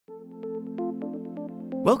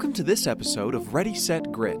Welcome to this episode of Ready,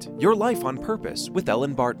 Set, Grit, Your Life on Purpose with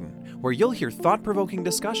Ellen Barton, where you'll hear thought-provoking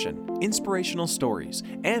discussion, inspirational stories,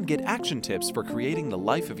 and get action tips for creating the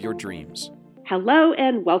life of your dreams. Hello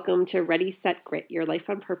and welcome to Ready, Set, Grit, Your Life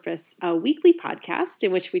on Purpose, a weekly podcast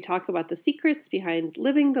in which we talk about the secrets behind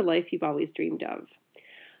living the life you've always dreamed of.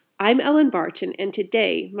 I'm Ellen Barton, and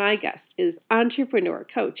today my guest is entrepreneur,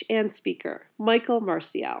 coach, and speaker, Michael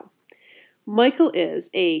Marcial. Michael is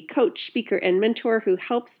a coach, speaker, and mentor who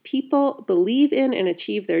helps people believe in and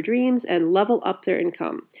achieve their dreams and level up their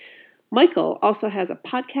income. Michael also has a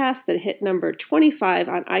podcast that hit number 25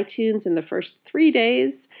 on iTunes in the first 3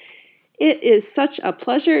 days. It is such a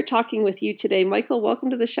pleasure talking with you today. Michael, welcome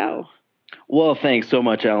to the show. Well, thanks so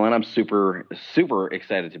much, Ellen. I'm super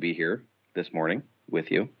excited to be here this morning with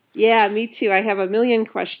you. Yeah, me too. I have a million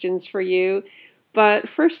questions for you. But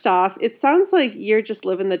first off, it sounds like you're just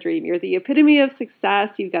living the dream. You're the epitome of success.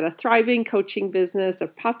 You've got a thriving coaching business, a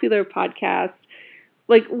popular podcast.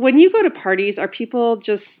 Like, when you go to parties, are people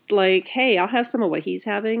just like, hey, I'll have some of what he's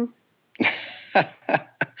having?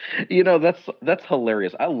 That's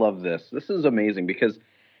hilarious. I love this. This is amazing because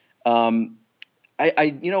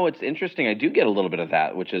it's interesting. I do get a little bit of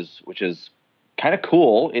that, which is kind of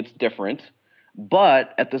cool. It's different.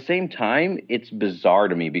 But at the same time, it's bizarre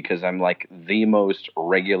to me because I'm like the most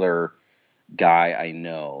regular guy I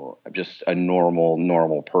know. I'm just a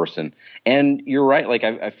normal person. And you're right. Like,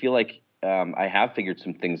 I feel like I have figured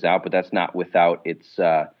some things out, but that's not without its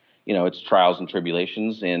trials and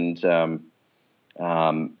tribulations and, a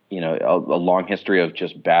long history of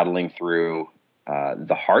just battling through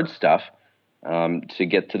the hard stuff to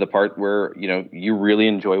get to the part where, you really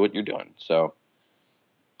enjoy what you're doing. So.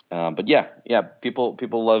 But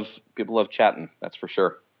people love chatting. That's for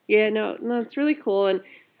sure. Yeah, no, it's really cool. And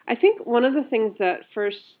I think one of the things that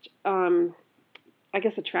first,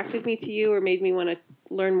 attracted me to you or made me want to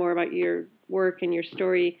learn more about your work and your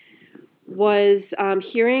story was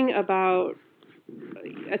hearing about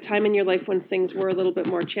a time in your life when things were a little bit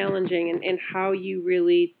more challenging and how you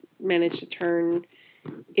really managed to turn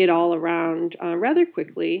it all around rather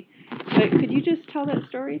quickly. Could you just tell that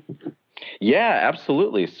story? Yeah,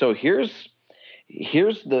 absolutely. So here's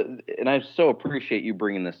and I so appreciate you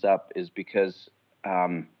bringing this up is because,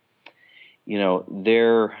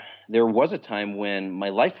 there was a time when my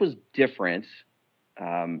life was different,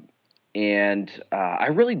 and I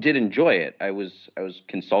really did enjoy it. I was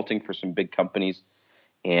consulting for some big companies,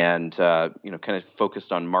 and kind of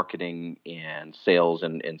focused on marketing and sales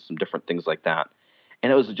and some different things like that.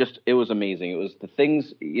 And it was amazing. It was the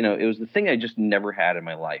things, it was the thing I just never had in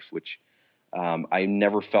my life, which I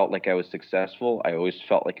never felt like I was successful. I always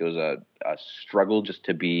felt like it was a struggle just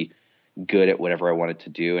to be good at whatever I wanted to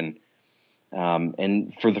do. And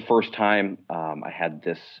for the first time, I had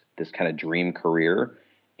this kind of dream career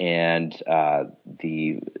and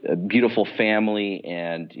the beautiful family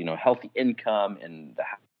and, healthy income and the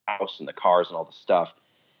house and the cars and all the stuff.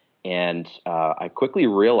 And I quickly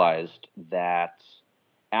realized that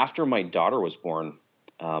after my daughter was born,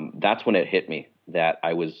 that's when it hit me that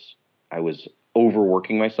I was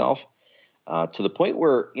overworking myself to the point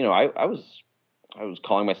where I was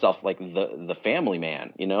calling myself like the family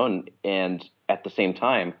man, and at the same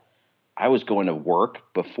time I was going to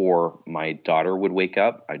work before my daughter would wake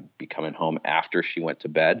up. I'd be coming home after she went to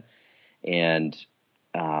bed, and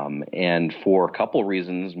for a couple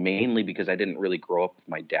reasons, mainly because I didn't really grow up with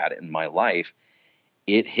my dad in my life,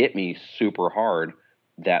 it hit me super hard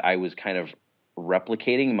that I was kind of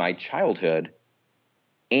replicating my childhood.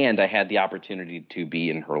 And I had the opportunity to be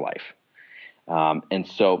in her life. And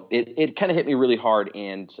so it kind of hit me really hard.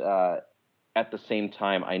 And at the same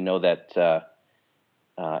time, I know that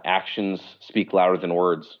actions speak louder than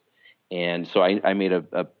words. And so I made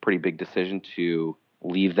a pretty big decision to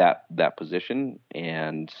leave that position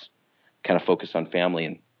and kind of focus on family.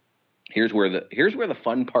 And here's where the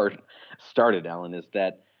fun part started, Ellen, is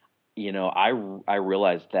that, I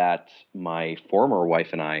realized that my former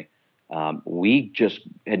wife and I, we just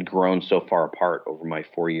had grown so far apart over my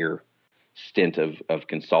 4-year stint of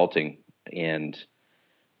consulting, and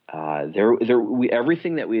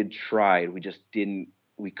everything that we had tried,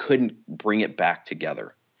 we couldn't bring it back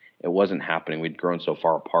together. It wasn't happening. We'd grown so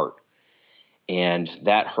far apart, and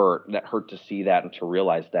that hurt to see that and to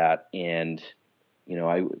realize that. And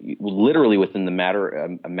I literally within a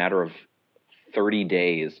matter of 30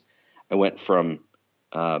 days, I went from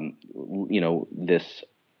this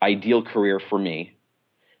ideal career for me,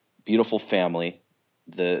 beautiful family,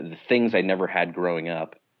 the things I never had growing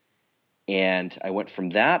up. And I went from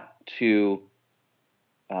that to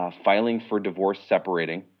filing for divorce,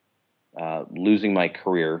 separating, losing my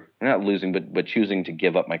career, not losing, but choosing to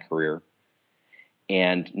give up my career.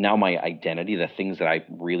 And now my identity, the things that I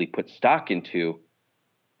really put stock into,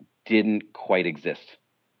 didn't quite exist.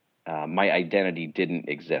 My identity didn't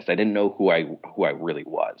exist. I didn't know who I really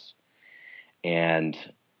was. And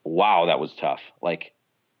wow, that was tough. Like,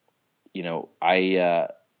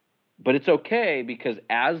 but it's okay, because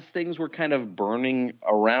as things were kind of burning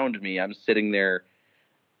around me, I'm sitting there,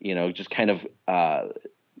 just kind of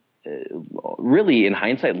really in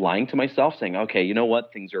hindsight lying to myself, saying, okay, you know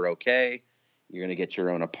what, things are okay. You're going to get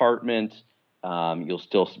your own apartment. You'll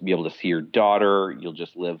still be able to see your daughter. You'll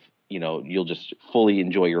just live, you'll just fully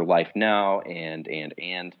enjoy your life now. And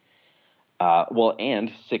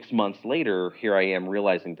 6 months later, here I am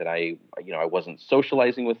realizing that I wasn't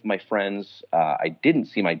socializing with my friends. I didn't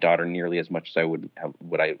see my daughter nearly as much as I would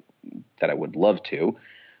love to.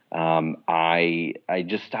 I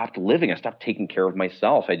just stopped living. I stopped taking care of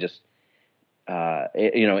myself. I just,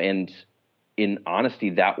 and in honesty,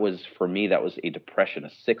 that was a depression, a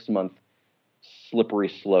 6 month slippery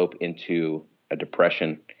slope into a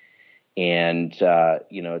depression. And,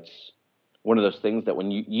 it's one of those things that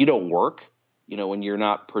when you don't work, when you're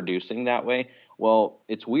not producing that way, well,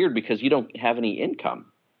 it's weird because you don't have any income.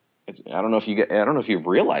 I don't know if you've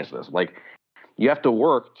realized this. Like, you have to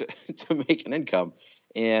work to make an income,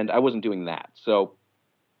 and I wasn't doing that. So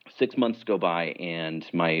 6 months go by, and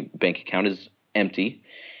my bank account is empty,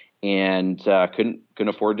 and couldn't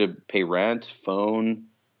afford to pay rent, phone,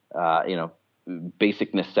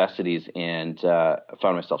 basic necessities, and I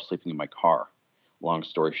found myself sleeping in my car. Long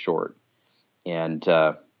story short, and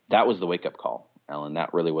that was the wake up call, Ellen.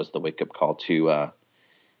 That really was the wake up call to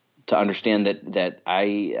understand that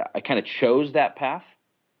I kind of chose that path.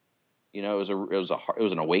 It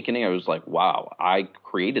was an awakening. I was like, wow, I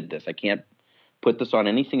created this. I can't put this on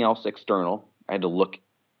anything else external. I had to look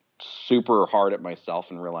super hard at myself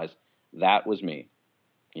and realize that was me,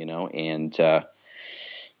 and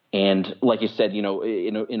like you said,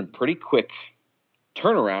 in a pretty quick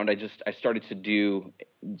turnaround, I started to do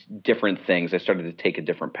different things. I started to take a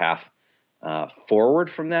different path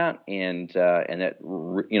forward from that, and that,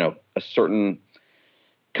 a certain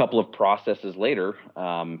couple of processes later,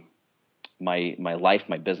 my life,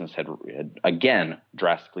 my business had again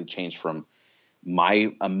drastically changed from my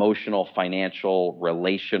emotional, financial,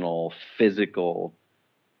 relational, physical,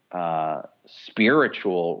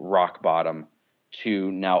 spiritual rock bottom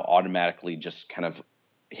to now automatically just kind of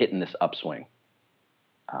hitting this upswing.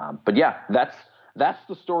 But yeah, that's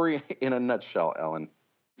the story in a nutshell, Ellen.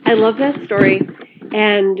 I love that story.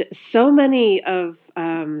 And so many of,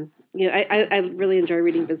 I really enjoy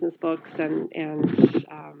reading business books and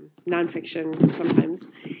nonfiction sometimes.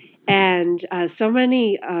 And so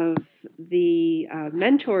many of the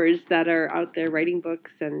mentors that are out there writing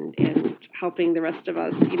books and helping the rest of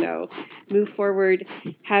us, move forward,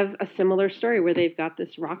 have a similar story where they've got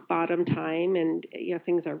this rock bottom time, and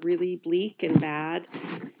things are really bleak and bad.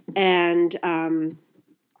 And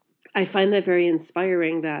I find that very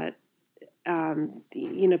inspiring that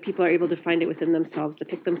people are able to find it within themselves to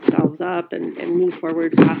pick themselves up and move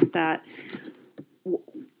forward past that.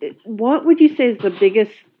 What would you say is the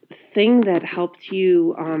biggest thing that helped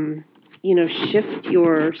you, shift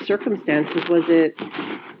your circumstances? Was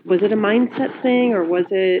it a mindset thing, or was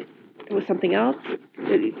it something else?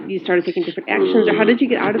 You started taking different actions, or how did you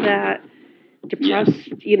get out of that depressed,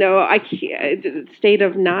 state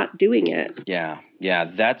of not doing it? Yeah,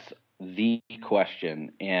 that's the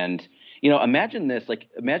question. And imagine this. Like,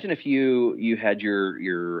 imagine if you had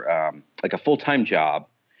your like a full-time job,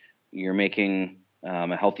 you're making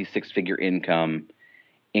a healthy 6-figure income,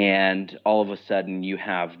 and all of a sudden you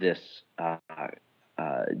have this,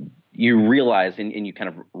 you realize and you kind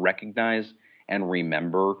of recognize and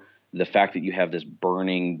remember the fact that you have this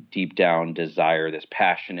burning, deep down desire, this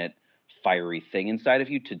passionate, fiery thing inside of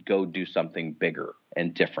you to go do something bigger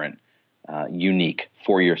and different, unique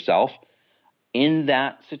for yourself. In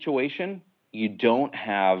that situation, you don't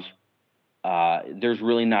have, there's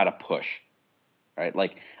really not a push, right?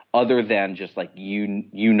 Like, other than just like, you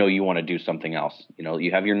want to do something else.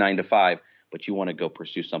 You have your 9 to 5, but you want to go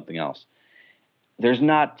pursue something else. There's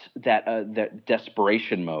not that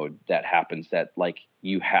desperation mode that happens, that like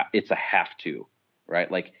it's a have to,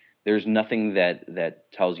 right? Like, there's nothing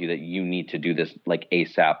that tells you that you need to do this like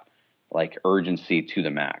ASAP, like urgency to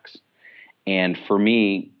the max. And for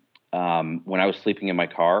me, when I was sleeping in my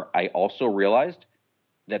car, I also realized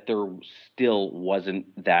that there still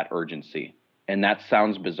wasn't that urgency. And that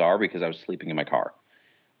sounds bizarre because I was sleeping in my car,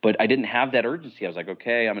 but I didn't have that urgency. I was like,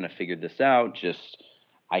 okay, I'm going to figure this out. Just,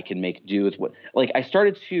 I can make do with what, like, I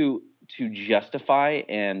started to to justify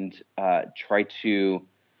and try to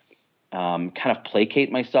kind of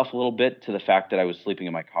placate myself a little bit to the fact that I was sleeping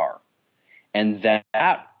in my car. And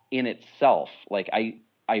that in itself, like I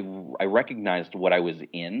recognized what I was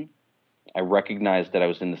in. I recognized that I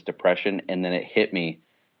was in this depression, and then it hit me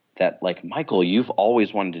that, like, Michael, you've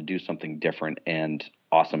always wanted to do something different and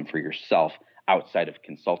awesome for yourself outside of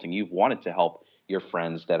consulting. You've wanted to help your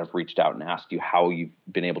friends that have reached out and asked you how you've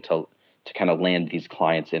been able to kind of land these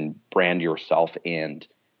clients and brand yourself and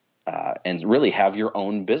really have your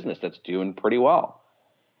own business that's doing pretty well.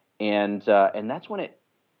 And that's when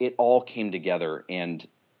it all came together. And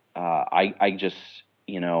I just,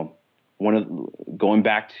 going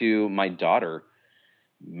back to my daughter,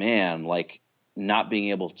 man, like, not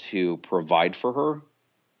being able to provide for her,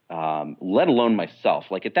 let alone myself.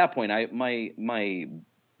 Like, at that point, my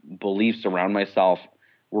beliefs around myself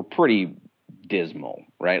were pretty dismal,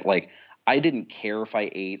 right? Like, I didn't care if I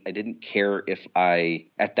ate. I didn't care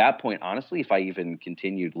at that point, honestly, if I even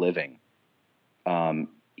continued living.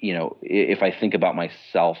 If I think about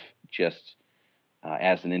myself just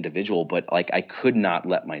as an individual, but like, I could not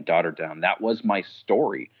let my daughter down. That was my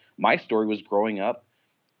story. My story was growing up,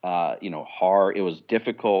 hard. It was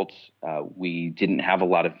difficult. We didn't have a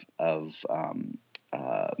lot of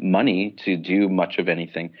money to do much of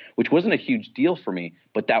anything, which wasn't a huge deal for me,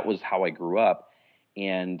 but that was how I grew up,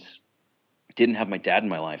 and didn't have my dad in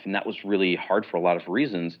my life. And that was really hard for a lot of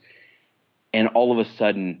reasons. And all of a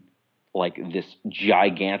sudden, like, this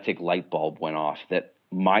gigantic light bulb went off that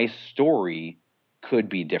my story could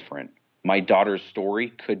be different. My daughter's story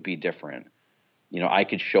could be different. I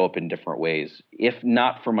could show up in different ways, if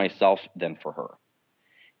not for myself, then for her.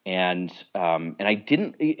 And I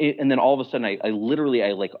didn't, and then all of a sudden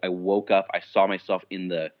I woke up, I saw myself in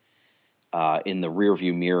the rear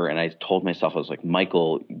view mirror, and I told myself, I was like,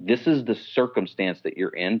 Michael, this is the circumstance that you're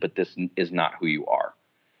in, but this is not who you are.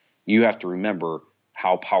 You have to remember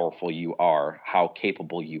how powerful you are, how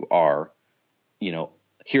capable you are.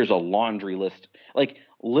 Here's a laundry list. Like,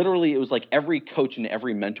 literally, it was like every coach and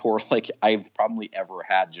every mentor like I've probably ever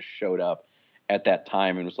had just showed up at that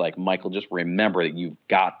time and was like, Michael, just remember that you've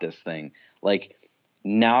got this thing. Like,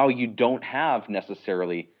 now you don't have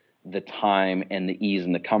necessarily the time and the ease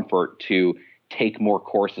and the comfort to take more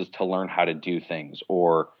courses to learn how to do things,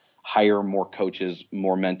 or hire more coaches,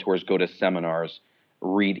 more mentors, go to seminars,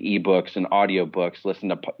 read ebooks and audiobooks, listen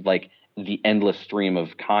to like the endless stream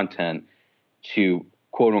of content to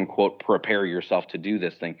quote unquote prepare yourself to do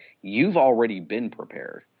this thing. You've already been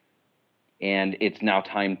prepared, and it's now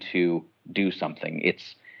time to do something.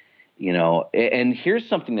 It's, and here's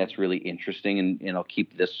something that's really interesting, and I'll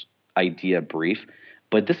keep this idea brief,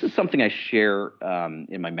 but this is something I share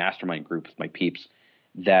in my mastermind group with my peeps,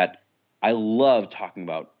 that I love talking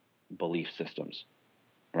about belief systems,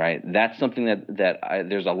 right? That's something that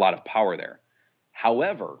there's a lot of power there.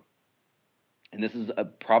 However, and this is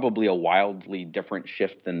probably a wildly different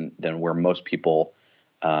shift than where most people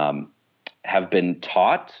have been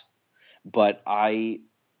taught, but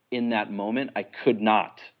in that moment, I could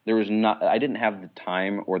not. I didn't have the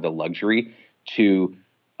time or the luxury to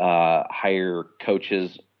hire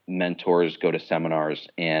coaches, mentors, go to seminars,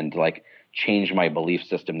 and like change my belief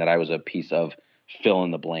system that I was a piece of fill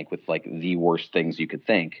in the blank with like the worst things you could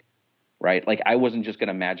think, right? Like, I wasn't just going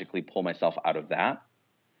to magically pull myself out of that.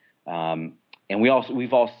 And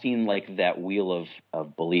we've all seen like that wheel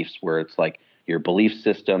of beliefs, where it's like your belief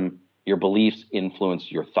system, your beliefs influence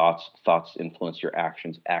your thoughts, thoughts influence your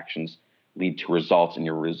actions, actions lead to results, and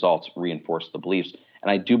your results reinforce the beliefs. And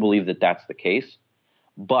I do believe that that's the case,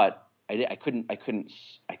 but I couldn't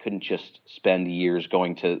just spend years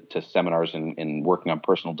going to seminars and working on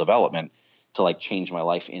personal development to like change my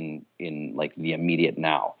life in like the immediate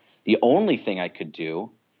now. The only thing I could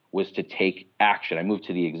do was to take action. I moved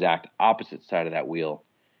to the exact opposite side of that wheel,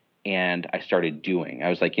 and I started doing. I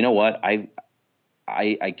was like, you know what? I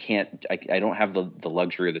don't have the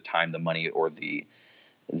luxury of the time, the money, or the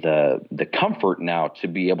comfort now to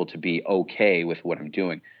be able to be okay with what I'm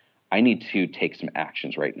doing. I need to take some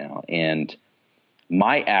actions right now. And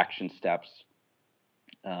my action steps,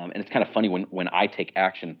 and it's kind of funny when I take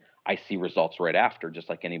action, I see results right after, just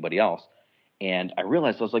like anybody else. And I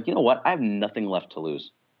realized, I was like, you know what? I have nothing left to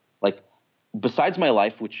lose. Like, besides my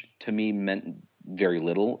life, which to me meant very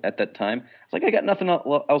little at that time, it's like, I got nothing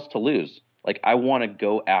else to lose. Like, I want to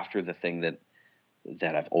go after the thing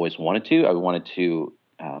that I've always wanted to. I wanted to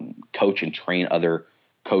coach and train other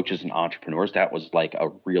coaches and entrepreneurs. That was like a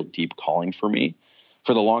real deep calling for me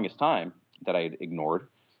for the longest time that I had ignored.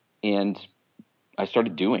 And I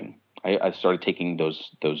started doing. I started taking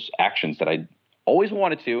those actions that I always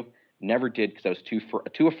wanted to, Never did, because I was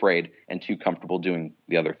too afraid and too comfortable doing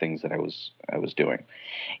the other things that I was doing.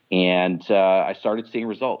 And I started seeing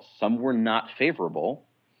results. Some were not favorable,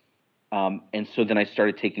 and so then I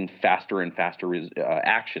started taking faster and faster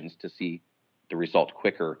actions to see the result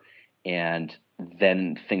quicker, and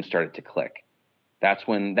then things started to click. That's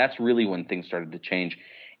really when things started to change.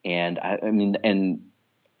 And I mean, and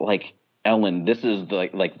like, Ellen, this is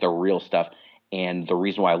the real stuff. And the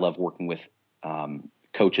reason why I love working with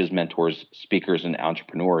coaches, mentors, speakers, and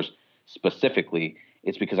entrepreneurs specifically,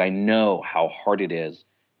 it's because I know how hard it is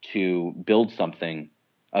to build something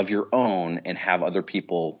of your own and have other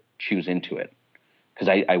people choose into it.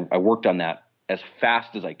 Because I worked on that as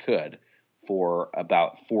fast as I could for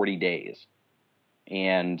about 40 days.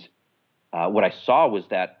 And what I saw was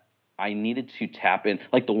that I needed to tap in.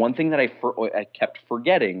 Like, the one thing that I kept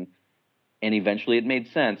forgetting, and eventually it made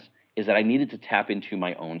sense, is that I needed to tap into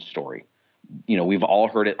my own story. We've all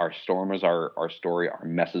heard it. Our storm is our story. Our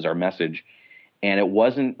mess is our message. And it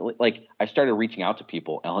wasn't like I started reaching out to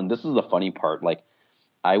people. Ellen, this is the funny part. Like,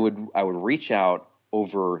 I would reach out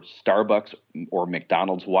over Starbucks or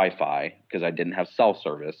McDonald's Wi-Fi, because I didn't have cell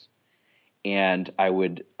service. And I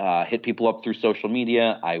would hit people up through social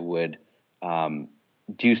media. I would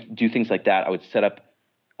do things like that. I would set up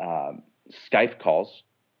Skype calls,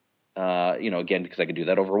 again, because I could do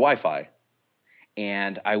that over Wi-Fi.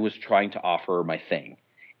 And I was trying to offer my thing.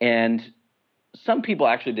 And some people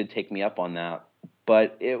actually did take me up on that.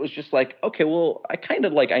 But it was just like, okay, well,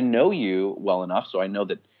 I know you well enough, so I know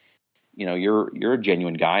that, you're a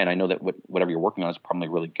genuine guy, and I know that whatever you're working on is probably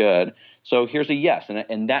really good. So here's a yes.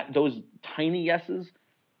 And that those tiny yeses,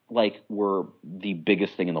 were the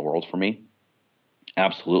biggest thing in the world for me.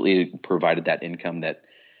 Absolutely, it provided that income that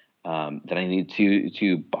I needed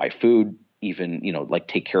to buy food, even,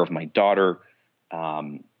 take care of my daughter,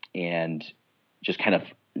 and just kind of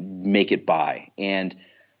make it by. And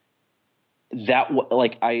that,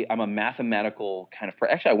 I'm a mathematical kind of,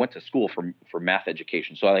 actually I went to school for math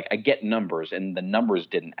education. So I get numbers, and the numbers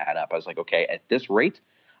didn't add up. I was like, okay, at this rate,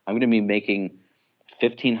 I'm going to be making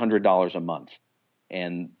 $1,500 a month.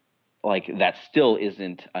 And that still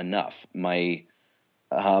isn't enough. My,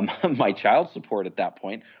 my child support at that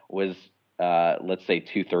point was, let's say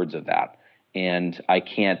 2/3 of that. And I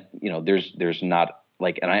can't, there's not,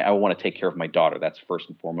 and I want to take care of my daughter. That's first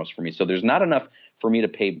and foremost for me. So there's not enough for me to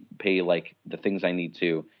pay the things I need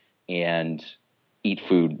to, and eat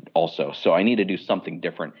food also. So I need to do something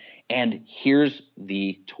different. And here's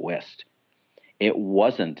the twist. It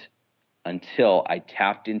wasn't until I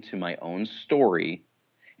tapped into my own story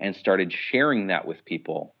and started sharing that with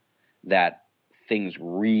people that things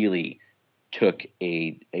really took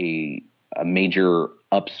a major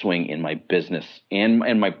upswing in my business and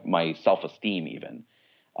my self-esteem even.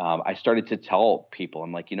 I started to tell people,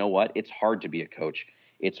 I'm like, you know what? It's hard to be a coach.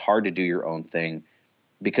 It's hard to do your own thing,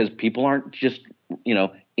 because people aren't just,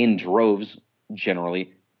 in droves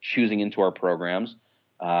generally choosing into our programs,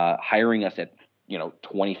 hiring us at,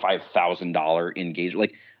 $25,000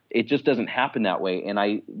 engagement. It just doesn't happen that way. And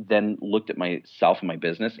I then looked at myself and my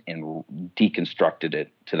business and deconstructed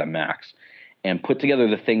it to the max, and put together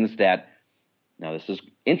the things that, now this is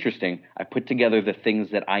interesting, I put together the things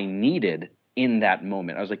that I needed in that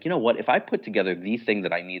moment. I was like, you know what? If I put together the thing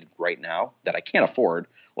that I need right now that I can't afford,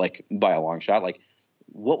 by a long shot,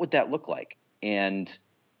 what would that look like? And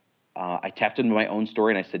I tapped into my own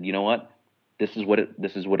story, and I said, you know what? This is what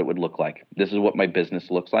it would look like. This is what my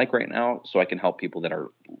business looks like right now, so I can help people that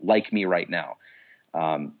are like me right now,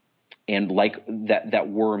 and that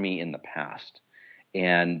were me in the past.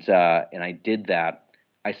 And I did that.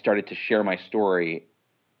 I started to share my story,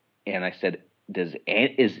 and I said,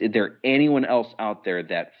 is there anyone else out there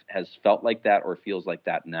that has felt like that or feels like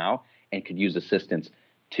that now and could use assistance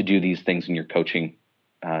to do these things in your coaching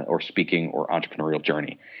or speaking or entrepreneurial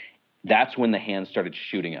journey? That's when the hands started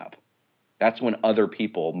shooting up. That's when other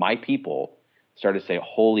people, my people, started to say,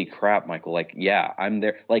 holy crap, Michael, yeah, I'm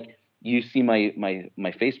there. You see my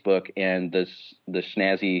Facebook and the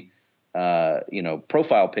snazzy,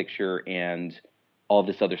 profile picture and all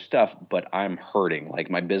this other stuff, but I'm hurting.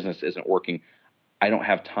 My business isn't working. I don't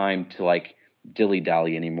have time to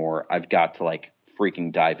dilly-dally anymore. I've got to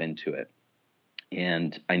freaking dive into it.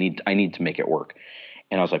 And I need to make it work.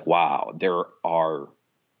 And I was like, wow, there are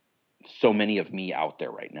so many of me out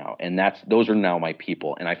there right now. And those are now my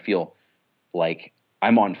people. And I feel like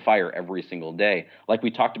I'm on fire every single day. Like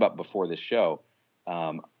we talked about before this show,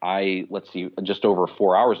 just over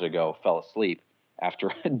 4 hours ago, fell asleep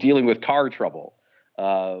after dealing with car trouble,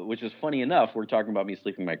 which is funny enough. We're talking about me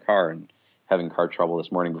sleeping in my car and having car trouble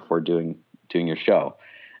this morning before doing your show.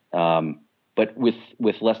 But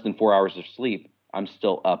with less than 4 hours of sleep, I'm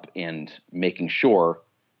still up and making sure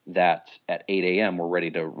that at 8 a.m. we're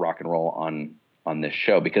ready to rock and roll on this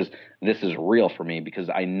show, because this is real for me, because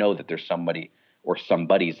I know that there's somebody or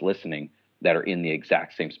somebody's listening that are in the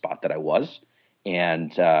exact same spot that I was.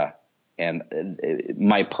 And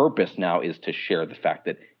my purpose now is to share the fact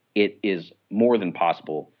that it is more than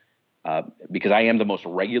possible, because I am the most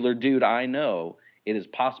regular dude I know. It is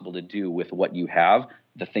possible to do with what you have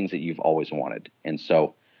the things that you've always wanted. And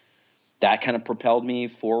so that kind of propelled me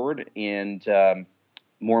forward. And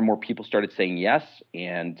more and more people started saying yes.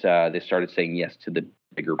 And they started saying yes to the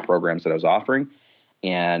bigger programs that I was offering.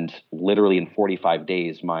 And literally in 45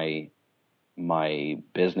 days, my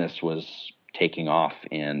business was taking off.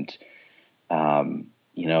 And,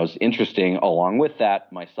 it was interesting. Along with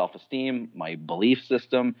that, my self-esteem, my belief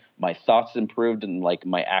system, my thoughts improved, and like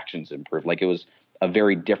my actions improved. Like it was a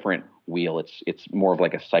very different wheel. It's more of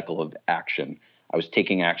like a cycle of action. I was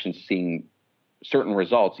taking action, seeing certain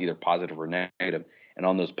results, either positive or negative. And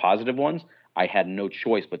on those positive ones, I had no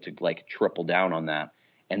choice but to like triple down on that.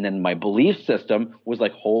 And then my belief system was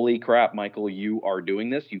like, holy crap, Michael, you are doing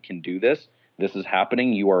this. You can do this. This is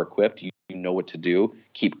happening. You are equipped. You know what to do.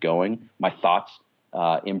 Keep going. My thoughts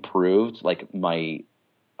improved. Like my,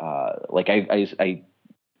 I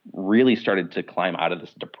really started to climb out of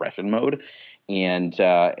this depression mode. And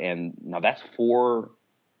now that's a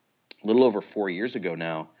little over 4 years ago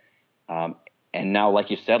now. And now, like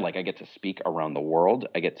you said, like I get to speak around the world.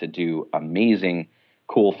 I get to do amazing,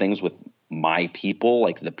 cool things with my people,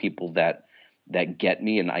 like the people that get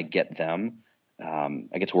me and I get them.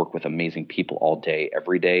 I get to work with amazing people all day,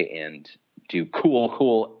 every day, and do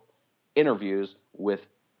cool interviews with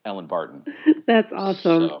Ellen Barton. That's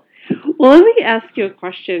awesome. So. Well, let me ask you a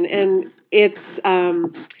question, and it's, I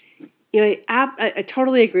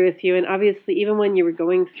totally agree with you. And obviously, even when you were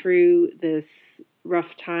going through this rough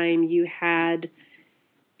time, you had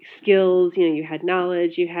skills, you had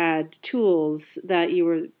knowledge, you had tools that you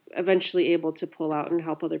were eventually able to pull out and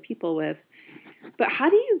help other people with. But how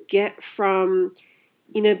do you get from,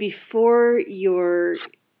 before you're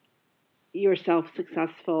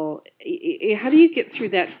self-successful, how do you get through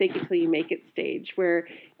that fake it till you make it stage where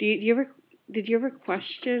did you ever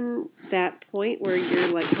question that point where you're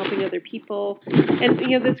like helping other people? And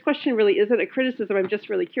this question really isn't a criticism. I'm just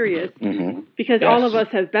really curious, because yes, all of us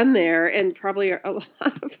have been there, and probably a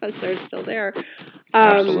lot of us are still there.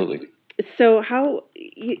 Absolutely. So how,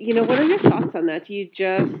 what are your thoughts on that? Do you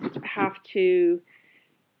just have to,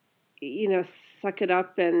 suck it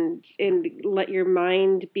up and let your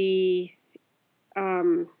mind be,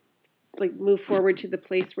 like move forward to the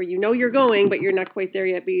place where you're going, but you're not quite there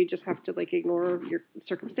yet, but you just have to like ignore your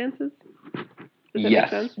circumstances? Does that make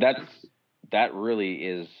sense? That really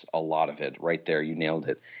is a lot of it right there. You nailed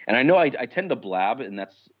it. And I know I tend to blab, and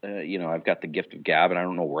that's, I've got the gift of gab, and I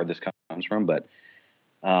don't know where this comes from, but,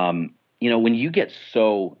 when you get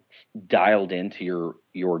so dialed into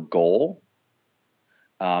your goal,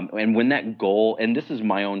 and when that goal, and this is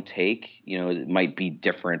my own take, it might be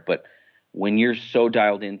different, but when you're so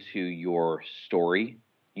dialed into your story,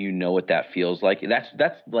 what that feels like. That's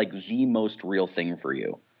like the most real thing for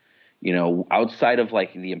you. Outside of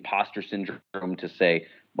like the imposter syndrome to say,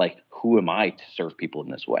 like, who am I to serve people in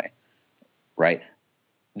this way? Right?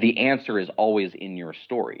 The answer is always in your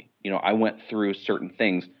story. I went through certain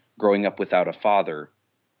things growing up without a father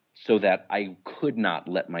so that I could not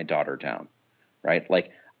let my daughter down. Right?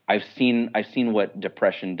 Like I've seen what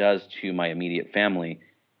depression does to my immediate family.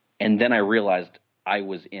 And then I realized I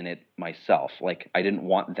was in it myself. Like I didn't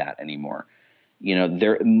want that anymore.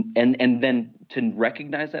 And then to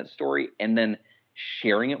recognize that story and then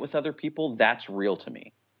sharing it with other people, that's real to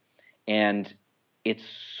me. And it's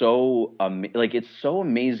so it's so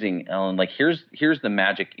amazing, Ellen. Like here's the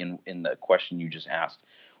magic in the question you just asked.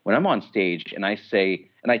 When I'm on stage and I say,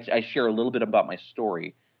 and I share a little bit about my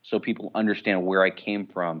story so people understand where I came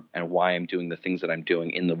from and why I'm doing the things that I'm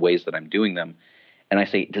doing in the ways that I'm doing them. And I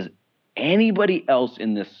say, does anybody else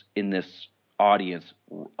in this audience,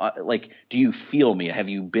 do you feel me? Have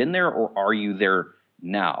you been there, or are you there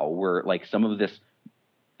now where like some of this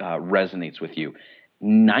resonates with you?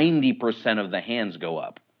 90% of the hands go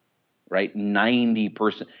up, right?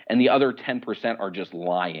 90%. And the other 10% are just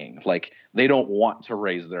lying. Like they don't want to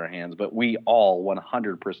raise their hands, but we all,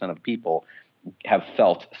 100% of people have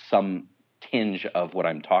felt some tinge of what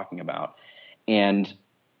I'm talking about. And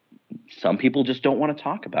some people just don't want to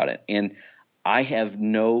talk about it. And I have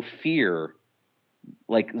no fear,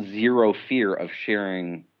 like zero fear of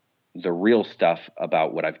sharing the real stuff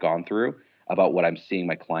about what I've gone through, about what I'm seeing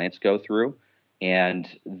my clients go through, and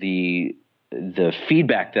the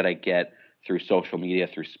feedback that I get through social media,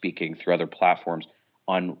 through speaking, through other platforms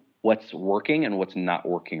on what's working and what's not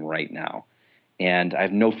working right now. And I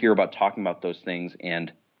have no fear about talking about those things.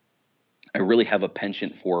 And I really have a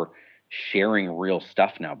penchant for sharing real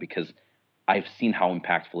stuff now because I've seen how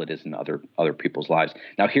impactful it is in other people's lives.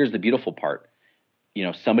 Now, here's the beautiful part.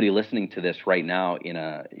 Somebody listening to this right now in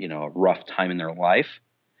a rough time in their life,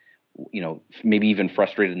 maybe even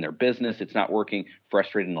frustrated in their business, it's not working,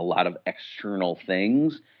 frustrated in a lot of external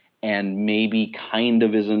things, and maybe kind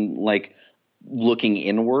of isn't like looking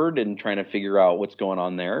inward and trying to figure out what's going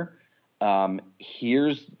on there.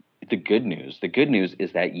 Here's the good news. The good news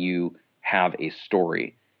is that you have a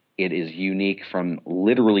story. It is unique from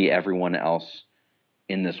literally everyone else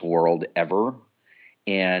in this world ever.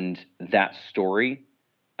 And that story,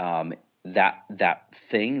 that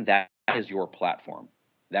thing, that is your platform.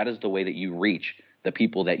 That is the way that you reach the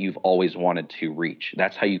people that you've always wanted to reach.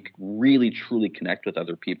 That's how you really, truly connect with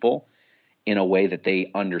other people in a way that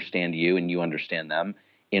they understand you and you understand them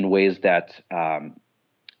in ways that,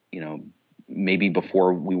 maybe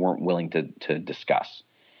before we weren't willing to discuss.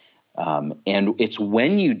 And it's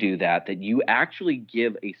when you do that you actually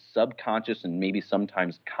give a subconscious and maybe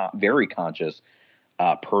sometimes very conscious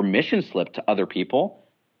permission slip to other people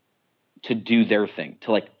to do their thing,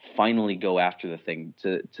 to like finally go after the thing,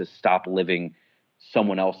 to stop living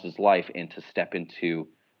someone else's life and to step into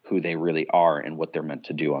who they really are and what they're meant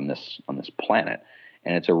to do on this planet.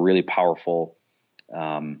 And it's a really powerful,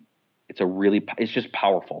 it's just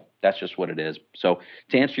powerful. That's just what it is. So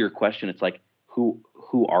to answer your question, it's like, who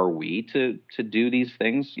are we to do these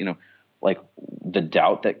things? Like the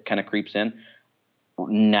doubt that kind of creeps in.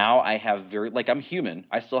 Now I have I'm human.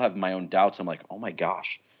 I still have my own doubts. I'm like, oh my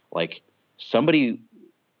gosh, like somebody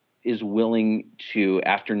is willing to,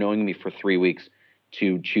 after knowing me for 3 weeks,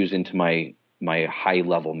 to choose into my high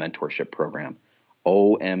level mentorship program.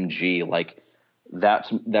 OMG, like that's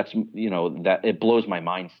that it blows my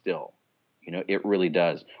mind still. It really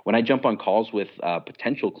does. When I jump on calls with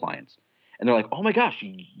potential clients and they're like, oh my gosh,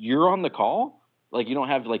 you're on the call? Like you don't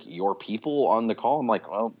have like your people on the call? I'm like,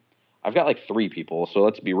 well, I've got like 3 people, so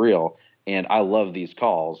let's be real. And I love these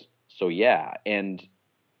calls. So yeah. And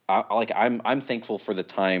I'm thankful for the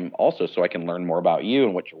time also, so I can learn more about you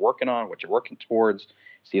and what you're working on, what you're working towards,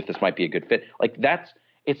 see if this might be a good fit. Like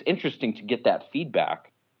it's interesting to get that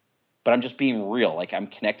feedback, but I'm just being real. Like I'm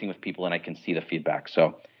connecting with people and I can see the feedback.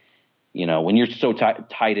 So, when you're so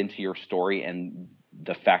tied into your story and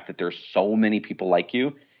the fact that there's so many people like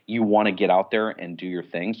you want to get out there and do your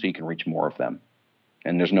thing so you can reach more of them.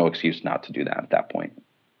 And there's no excuse not to do that at that point.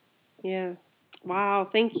 Yeah. Wow.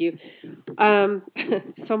 Thank you.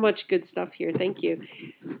 So much good stuff here. Thank you.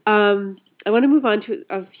 I want to move on to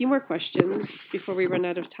a few more questions before we run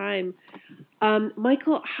out of time.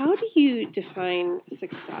 Michael, how do you define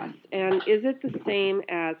success? And is it the same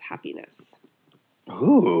as happiness?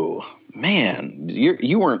 Ooh, man,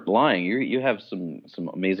 you weren't lying. You have some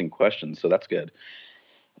amazing questions, so that's good.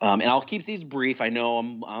 And I'll keep these brief. I know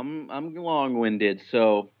I'm long-winded,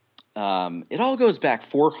 so it all goes back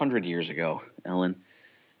 400 years ago, Ellen.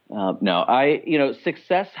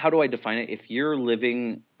 Success. How do I define it? If you're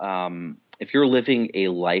living a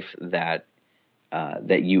life that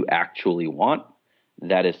you actually want,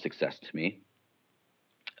 that is success to me.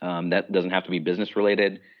 That doesn't have to be business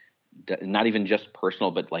related, not even just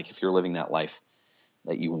personal, but like if you're living that life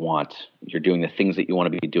that you want, you're doing the things that you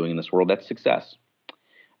want to be doing in this world, that's success.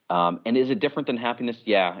 And is it different than happiness?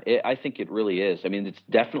 Yeah, I think it really is. I mean, it's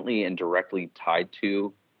definitely and directly tied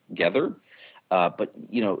together. But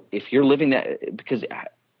if you're living that, because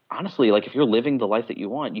honestly, like if you're living the life that you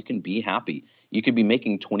want, you can be happy. You could be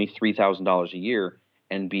making $23,000 a year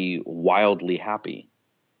and be wildly happy.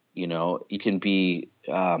 You can be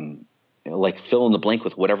like fill in the blank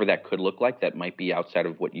with whatever that could look like. That might be outside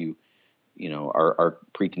of what our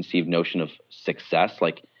preconceived notion of success.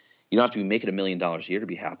 Like you don't have to be making $1 million a year to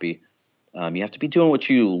be happy. You have to be doing what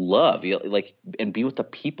you love, and be with the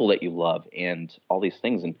people that you love, and all these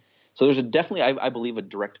things. And so there's definitely, I believe, a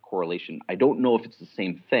direct correlation. I don't know if it's the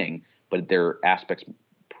same thing, but they're aspects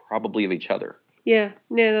probably of each other. Yeah,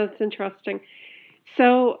 that's interesting.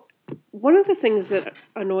 So one of the things that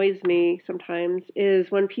annoys me sometimes is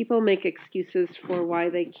when people make excuses for why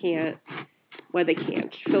they can't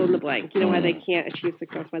fill in the blank, why they can't achieve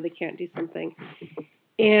success, why they can't do something.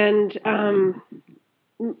 And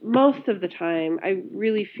most of the time, I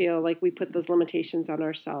really feel like we put those limitations on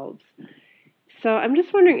ourselves. So I'm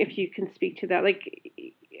just wondering if you can speak to that. Like,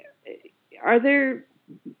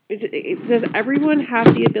 does everyone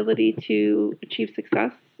have the ability to achieve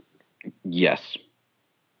success? Yes.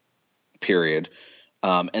 Period.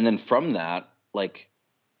 And then from that, like,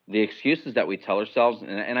 the excuses that we tell ourselves,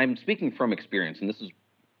 and I'm speaking from experience, and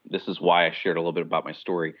this is why I shared a little bit about my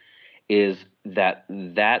story, is that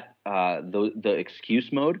the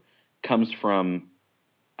excuse mode comes from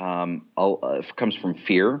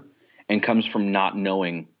fear, and comes from not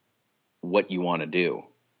knowing what you want to do.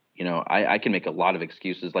 I can make a lot of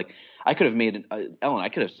excuses. Like I could have made Ellen, I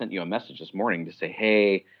could have sent you a message this morning to say,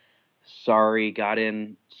 hey, sorry, got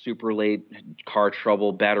in super late, car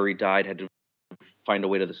trouble, battery died, had to find a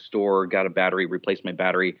way to the store, got a battery, replaced my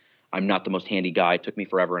battery. I'm not the most handy guy. It took me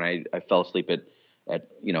forever, and I fell asleep at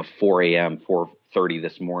 4 a.m., 4:30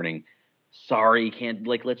 this morning. Sorry, can't,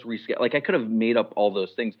 like, let's reschedule. Like, I could have made up all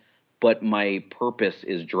those things, but my purpose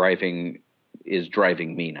is driving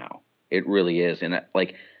me now. It really is. And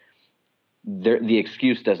like, the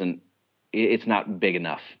excuse doesn't, it's not big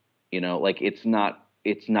enough, like it's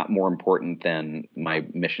not more important than my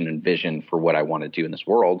mission and vision for what I want to do in this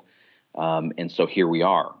world. And so here we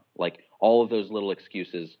are, like all of those little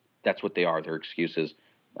excuses, that's what they are. They're excuses.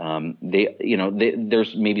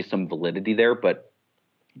 There's maybe some validity there, but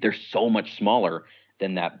they're so much smaller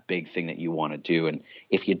than that big thing that you want to do. And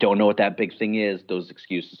if you don't know what that big thing is, those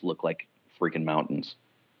excuses look like freaking mountains.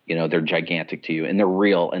 They're gigantic to you, and they're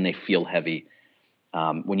real, and they feel heavy.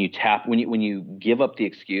 When you give up the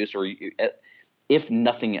excuse, or if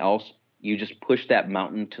nothing else, you just push that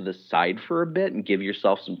mountain to the side for a bit and give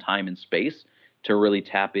yourself some time and space to really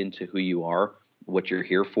tap into who you are, what you're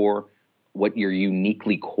here for, what you're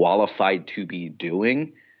uniquely qualified to be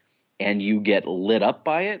doing, and you get lit up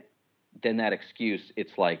by it, then that excuse,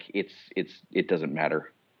 it's like, it doesn't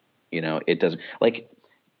matter. It doesn't, like,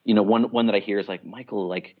 one that I hear is like, Michael,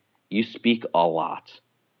 like, you speak a lot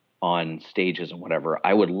on stages and whatever.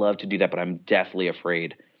 I would love to do that, but I'm deathly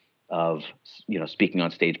afraid of, speaking on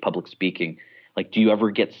stage, public speaking. Like, do you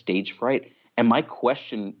ever get stage fright? And my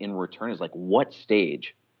question in return is like, what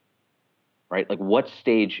stage, right? Like, what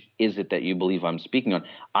stage is it that you believe I'm speaking on?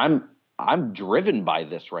 I'm driven by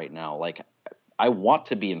this right now. Like, I want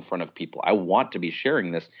to be in front of people. I want to be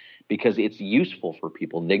sharing this because it's useful for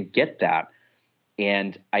people. They get that.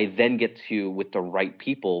 And I then get to, with the right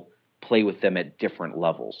people, play with them at different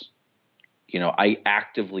levels. I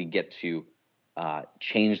actively get to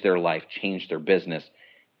change their life, change their business.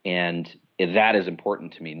 And that is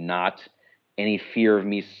important to me, not any fear of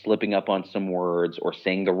me slipping up on some words or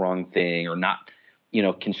saying the wrong thing, or not,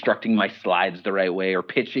 constructing my slides the right way or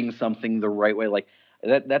pitching something the right way. Like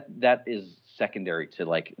that is secondary to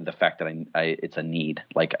like the fact that it's a need,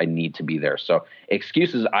 like I need to be there. So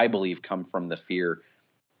excuses, I believe, come from the fear,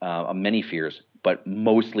 many fears, but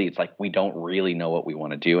mostly it's like we don't really know what we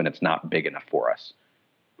want to do, and it's not big enough for us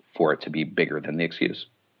for it to be bigger than the excuse.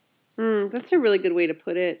 That's a really good way to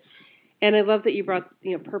put it. And I love that you brought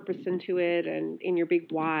purpose into it, and in your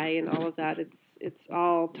big why and all of that. It's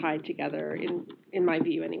all tied together in my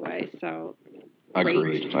view anyway. So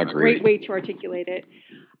Agreed. Great way to articulate it.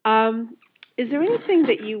 Is there anything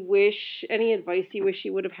that you wish, any advice you wish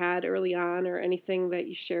you would have had early on, or anything that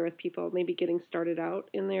you share with people maybe getting started out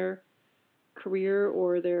in their career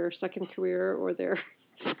or their second career or their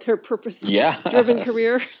purpose-driven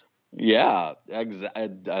career? Yeah,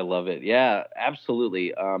 I love it. Yeah,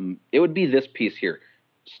 absolutely. It would be this piece here.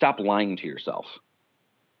 Stop lying to yourself.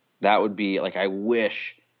 That would be like, I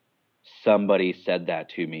wish somebody said that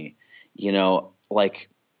to me. Like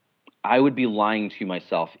I would be lying to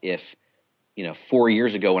myself if, 4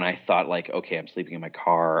 years ago when I thought like, okay, I'm sleeping in my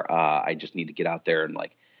car. I just need to get out there and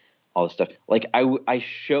like all this stuff. Like I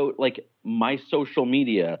showed, like, my social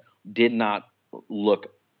media did not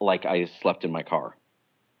look like I slept in my car,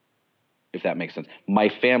 if that makes sense. My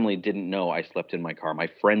family didn't know I slept in my car. My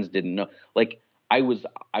friends didn't know. Like I was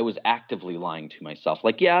actively lying to myself.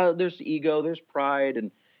 Like, yeah, there's ego, there's pride,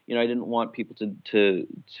 and I didn't want people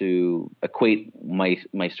to equate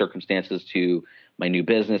my circumstances to my new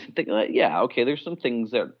business and think, yeah, okay, there's some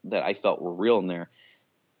things that I felt were real in there.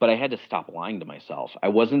 But I had to stop lying to myself. I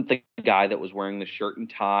wasn't the guy that was wearing the shirt and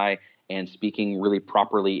tie and speaking really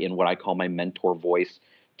properly in what I call my mentor voice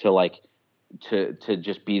to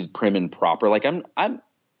just be prim and proper. Like I'm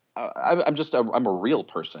a real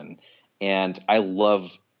person, and I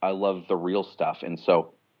love the real stuff. And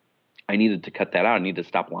so I needed to cut that out. I needed to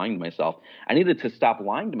stop lying to myself. I needed to stop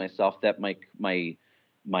lying to myself that my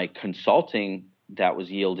consulting that was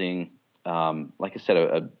yielding, like I said,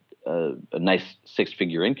 a nice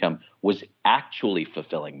 6-figure income was actually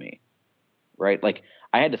fulfilling me, right? Like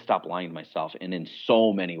I had to stop lying to myself, and in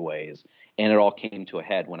so many ways, and it all came to a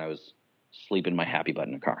head when I was sleeping my happy butt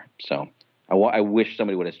in a car. So I wish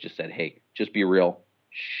somebody would have just said, hey, just be real,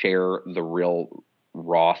 share the real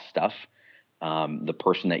raw stuff, the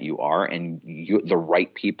person that you are, and the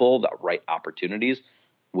right people, the right opportunities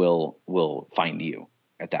will find you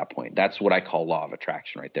at that point. That's what I call law of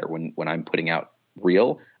attraction right there. When I'm putting out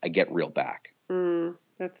real, I get real back.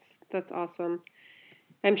 That's awesome.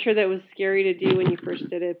 I'm sure that was scary to do when you first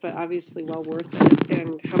did it, but obviously well worth it.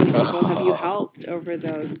 And how many people have you helped over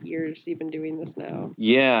the years you've been doing this now?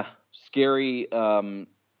 Yeah, scary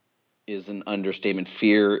is an understatement.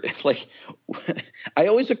 Fear, like I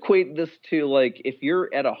always equate this to like if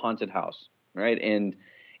you're at a haunted house, right? And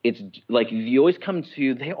it's like you always come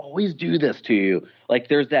to, they always do this to you. Like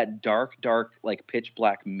there's that dark, like pitch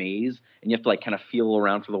black maze, and you have to like kind of feel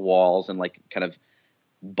around for the walls and like kind of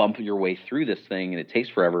bump your way through this thing, and it takes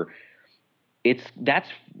forever. That's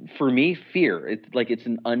for me fear. It's like it's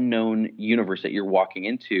an unknown universe that you're walking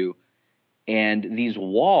into, and these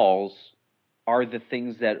walls are the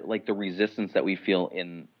things that like the resistance that we feel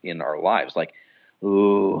in our lives. Like,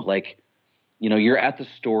 ooh, like, you know, you're at the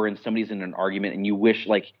store and somebody's in an argument and you wish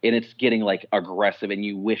like, and it's getting like aggressive and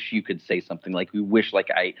you wish you could say something. Like you wish like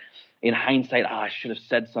in hindsight, I should have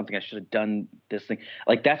said something. I should have done this thing.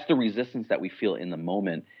 Like that's the resistance that we feel in the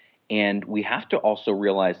moment. And we have to also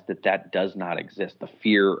realize that that does not exist. The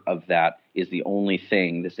fear of that is the only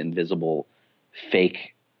thing, this invisible,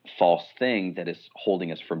 fake, false thing that is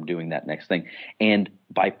holding us from doing that next thing. And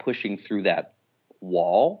by pushing through that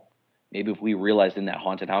wall, maybe if we realized in that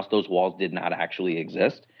haunted house, those walls did not actually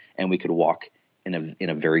exist and we could walk in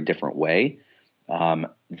a very different way,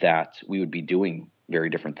 that we would be doing very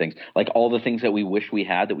different things. Like all the things that we wish we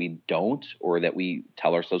had that we don't, or that we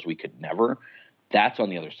tell ourselves we could never, that's on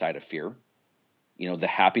the other side of fear. You know, the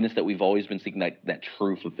happiness that we've always been seeking, that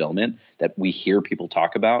true fulfillment that we hear people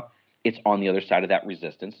talk about, it's on the other side of that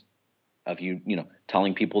resistance of you know,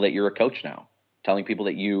 telling people that you're a coach now, telling people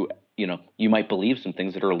that you might believe some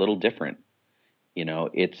things that are a little different. You know,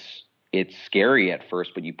 it's scary at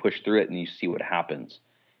first, but you push through it and you see what happens.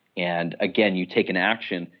 And again, you take an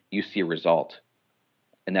action, you see a result.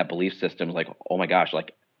 And that belief system is like, oh my gosh,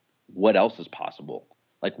 like what else is possible?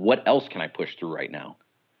 Like what else can I push through right now?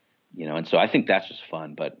 You know, and so I think that's just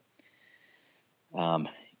fun, but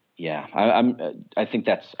yeah, I think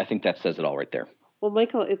that says it all right there. Well,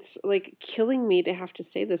 Michael, it's like killing me to have to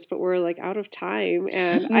say this, but we're like out of time,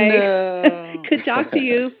 and No. I could talk to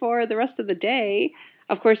you for the rest of the day.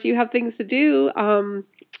 Of course, you have things to do,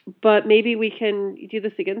 but maybe we can do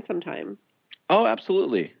this again sometime. Oh,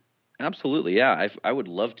 absolutely. Absolutely. Yeah, I would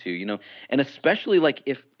love to, you know, and especially like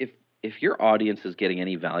if your audience is getting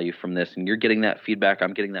any value from this and you're getting that feedback,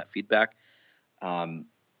 I'm getting that feedback,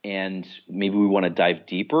 and maybe we want to dive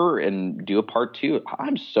deeper and do a part 2,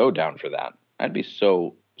 I'm so down for that. I'd be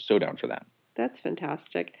so down for that. That's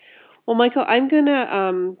fantastic. Well, Michael, I'm going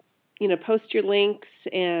to, post your links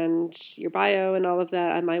and your bio and all of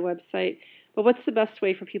that on my website. But what's the best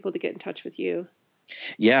way for people to get in touch with you?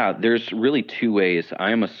 Yeah, there's really 2 ways.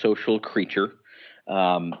 I am a social creature.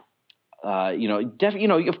 Of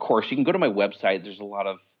course, you can go to my website. There's a lot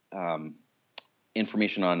of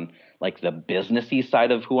information on like the businessy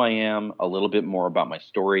side of who I am, a little bit more about my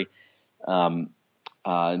story.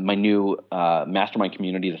 My new mastermind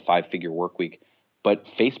community, the 5-Figure Workweek, but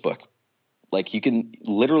Facebook, like you can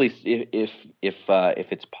literally, if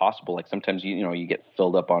it's possible, like sometimes you get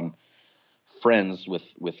filled up on friends with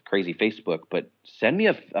crazy Facebook, but send me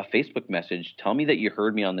a Facebook message. Tell me that you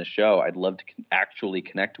heard me on this show. I'd love to actually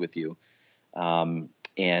connect with you. And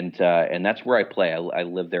that's where I play. I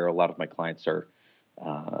live there. A lot of my clients are,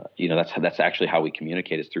 that's actually how we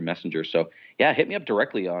communicate is through Messenger. So yeah, hit me up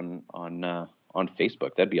directly on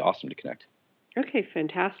Facebook. That'd be awesome to connect. Okay,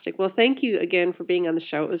 fantastic. Well, thank you again for being on the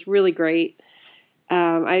show. It was really great.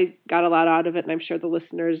 I got a lot out of it, and I'm sure the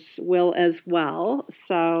listeners will as well.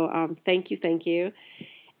 So thank you.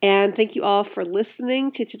 And thank you all for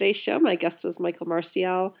listening to today's show. My guest was Michael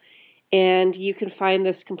Marcial, and you can find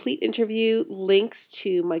this complete interview, links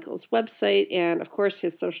to Michael's website, and, of course,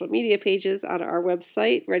 his social media pages on our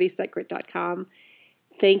website, ReadySetGrit.com.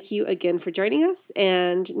 Thank you again for joining us,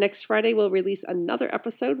 and next Friday we'll release another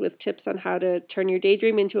episode with tips on how to turn your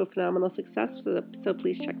daydream into a phenomenal success, so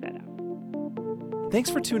please check that out. Thanks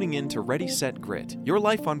for tuning in to Ready, Set, Grit, Your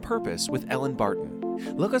Life on Purpose with Ellen Barton.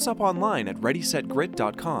 Look us up online at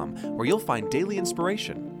ReadySetGrit.com, where you'll find daily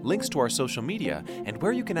inspiration, links to our social media, and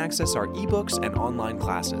where you can access our ebooks and online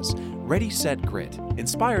classes. Ready, Set, Grit.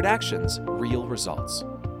 Inspired actions, real results.